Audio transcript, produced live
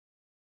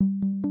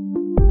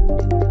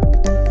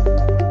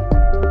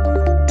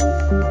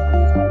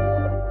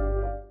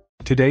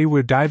Today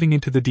we're diving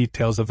into the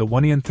details of the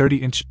ONEEON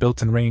 30-inch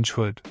built-in range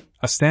hood,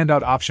 a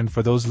standout option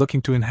for those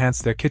looking to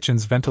enhance their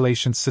kitchen's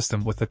ventilation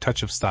system with a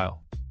touch of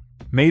style.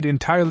 Made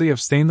entirely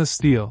of stainless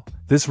steel,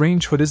 this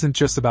range hood isn't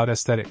just about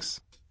aesthetics.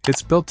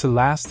 It's built to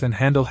last and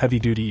handle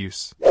heavy-duty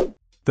use.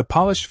 The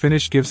polished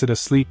finish gives it a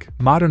sleek,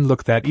 modern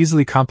look that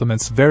easily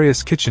complements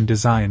various kitchen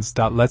designs.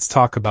 Let's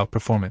talk about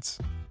performance.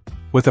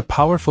 With a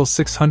powerful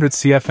 600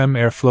 CFM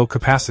airflow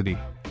capacity,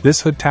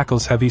 this hood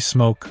tackles heavy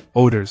smoke,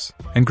 odors,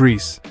 and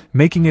grease,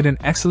 making it an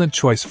excellent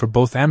choice for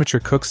both amateur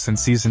cooks and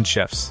seasoned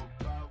chefs.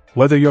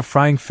 Whether you're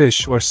frying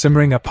fish or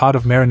simmering a pot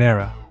of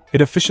marinara,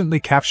 it efficiently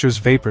captures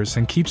vapors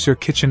and keeps your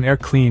kitchen air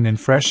clean and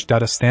fresh. A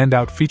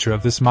standout feature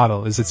of this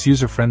model is its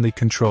user-friendly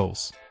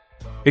controls.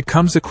 It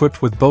comes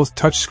equipped with both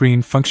touchscreen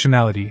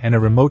functionality and a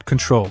remote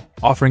control,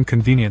 offering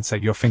convenience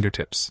at your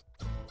fingertips.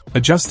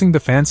 Adjusting the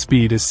fan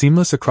speed is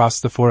seamless across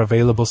the 4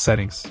 available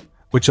settings,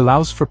 which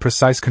allows for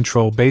precise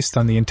control based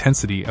on the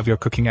intensity of your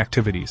cooking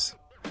activities.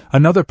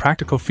 Another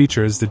practical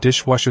feature is the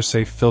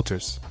dishwasher-safe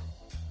filters.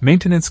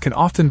 Maintenance can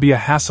often be a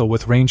hassle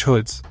with range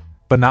hoods,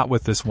 but not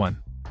with this one.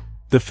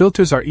 The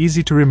filters are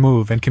easy to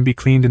remove and can be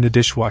cleaned in the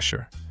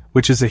dishwasher,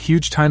 which is a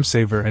huge time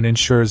saver and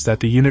ensures that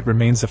the unit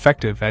remains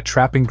effective at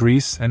trapping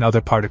grease and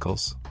other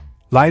particles.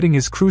 Lighting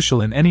is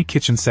crucial in any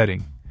kitchen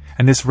setting,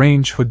 and this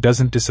range hood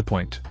doesn't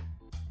disappoint.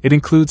 It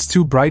includes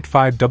 2 bright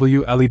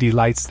 5W LED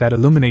lights that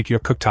illuminate your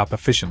cooktop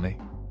efficiently.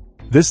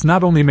 This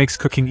not only makes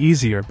cooking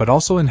easier but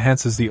also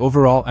enhances the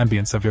overall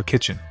ambience of your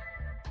kitchen.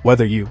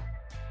 Whether you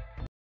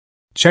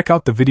check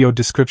out the video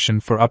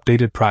description for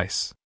updated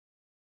price.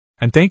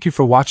 And thank you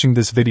for watching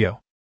this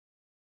video.